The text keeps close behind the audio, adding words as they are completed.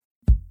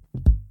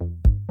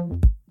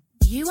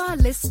You are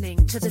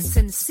listening to the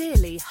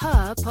Sincerely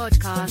Her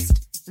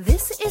podcast.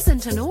 This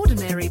isn't an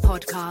ordinary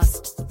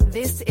podcast.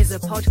 This is a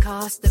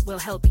podcast that will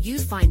help you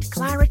find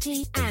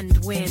clarity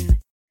and win.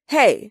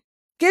 Hey,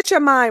 get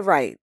your mind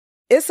right.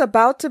 It's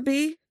about to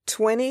be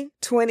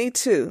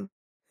 2022.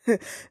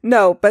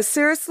 No, but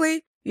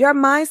seriously, your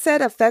mindset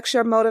affects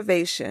your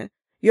motivation.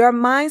 Your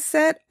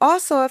mindset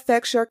also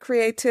affects your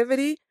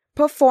creativity,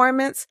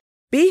 performance,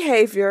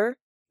 behavior,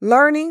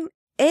 learning,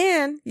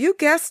 and, you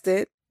guessed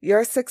it,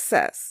 your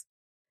success.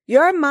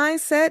 Your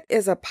mindset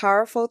is a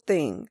powerful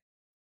thing.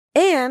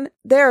 And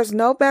there is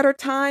no better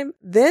time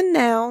than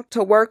now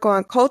to work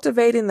on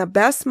cultivating the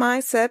best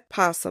mindset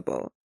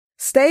possible.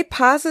 Stay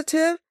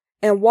positive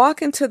and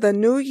walk into the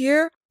new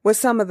year with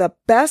some of the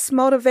best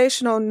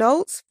motivational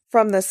notes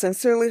from the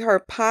Sincerely Her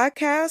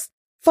podcast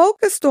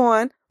focused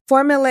on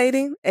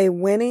formulating a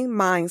winning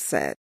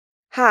mindset.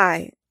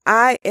 Hi,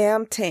 I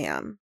am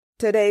Tam.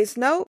 Today's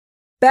note,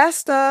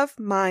 best of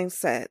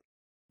mindset.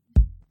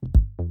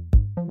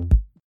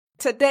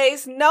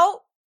 Today's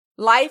note,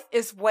 life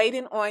is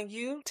waiting on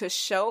you to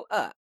show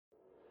up.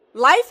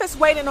 Life is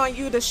waiting on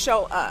you to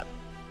show up.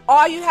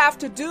 All you have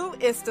to do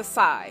is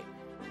decide.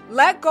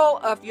 Let go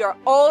of your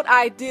old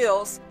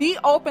ideals, be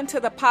open to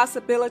the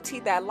possibility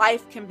that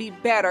life can be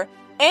better,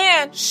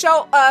 and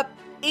show up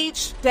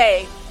each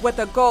day with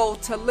a goal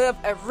to live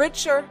a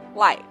richer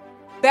life.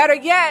 Better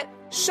yet,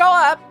 show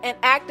up and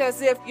act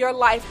as if your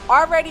life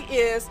already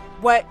is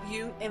what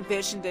you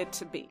envisioned it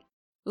to be.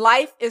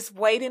 Life is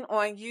waiting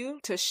on you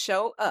to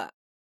show up.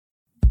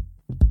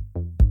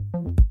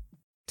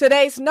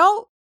 Today's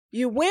note,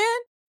 you win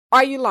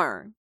or you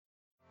learn.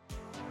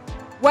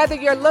 Whether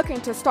you're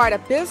looking to start a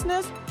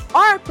business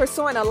or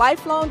pursuing a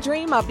lifelong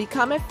dream of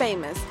becoming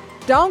famous,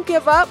 don't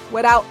give up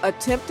without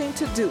attempting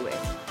to do it.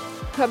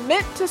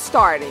 Commit to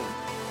starting.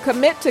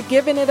 Commit to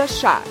giving it a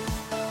shot.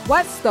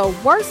 What's the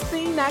worst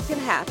thing that can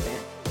happen?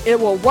 It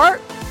will work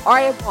or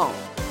it won't.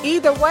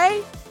 Either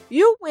way,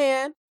 you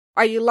win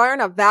or you learn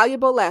a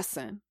valuable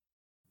lesson.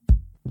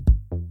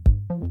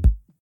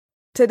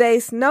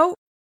 Today's note,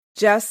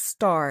 just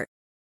start.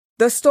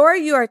 The story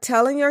you are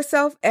telling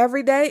yourself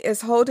every day is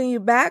holding you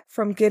back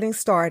from getting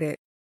started.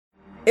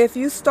 If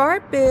you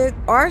start big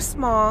or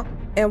small,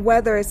 and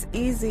whether it's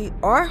easy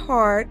or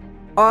hard,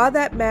 all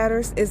that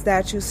matters is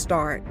that you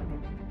start.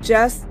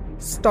 Just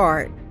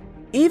start.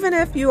 Even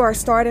if you are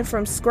starting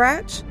from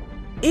scratch,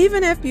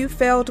 even if you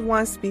failed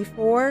once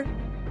before,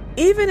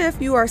 even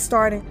if you are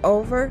starting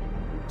over,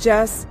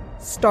 just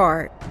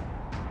start.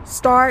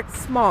 Start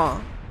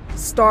small.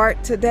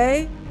 Start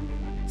today.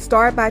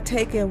 Start by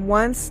taking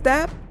one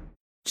step.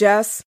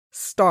 Just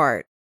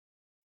start.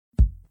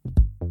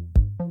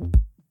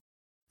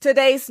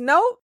 Today's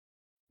note,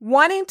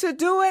 wanting to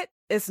do it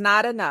is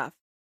not enough.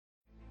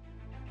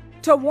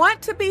 To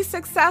want to be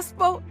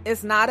successful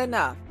is not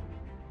enough.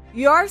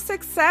 Your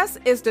success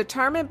is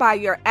determined by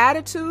your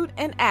attitude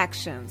and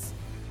actions.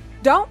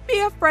 Don't be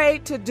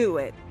afraid to do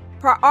it.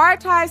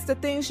 Prioritize the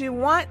things you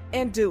want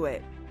and do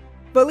it.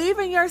 Believe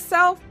in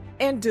yourself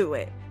and do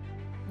it.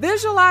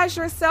 Visualize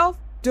yourself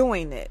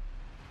doing it.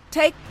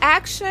 Take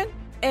action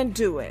and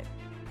do it.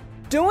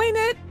 Doing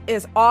it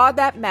is all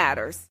that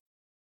matters.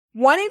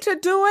 Wanting to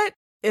do it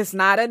is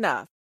not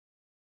enough.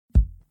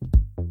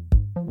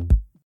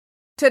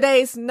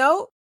 Today's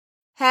note,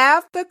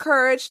 have the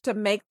courage to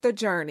make the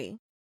journey.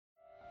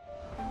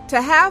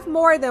 To have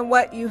more than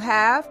what you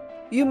have,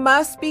 you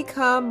must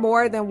become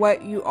more than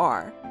what you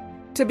are.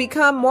 To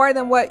become more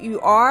than what you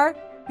are,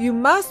 you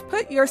must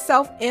put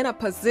yourself in a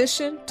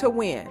position to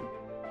win.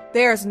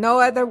 There's no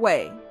other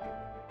way.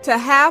 To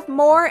have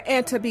more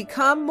and to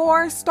become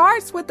more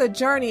starts with a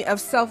journey of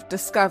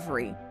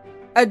self-discovery,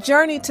 a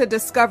journey to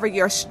discover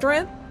your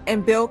strength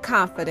and build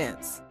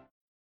confidence.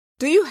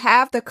 Do you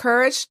have the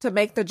courage to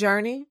make the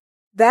journey?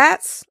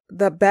 That's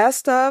the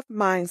best of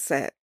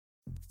mindset.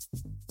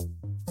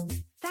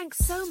 Thanks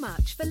so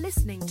much for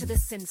listening to the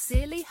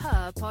Sincerely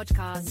Her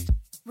podcast.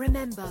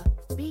 Remember,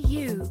 be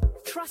you,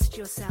 trust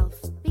yourself,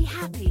 be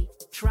happy,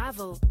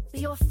 travel,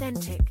 be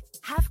authentic,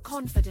 have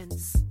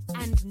confidence,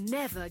 and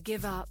never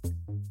give up.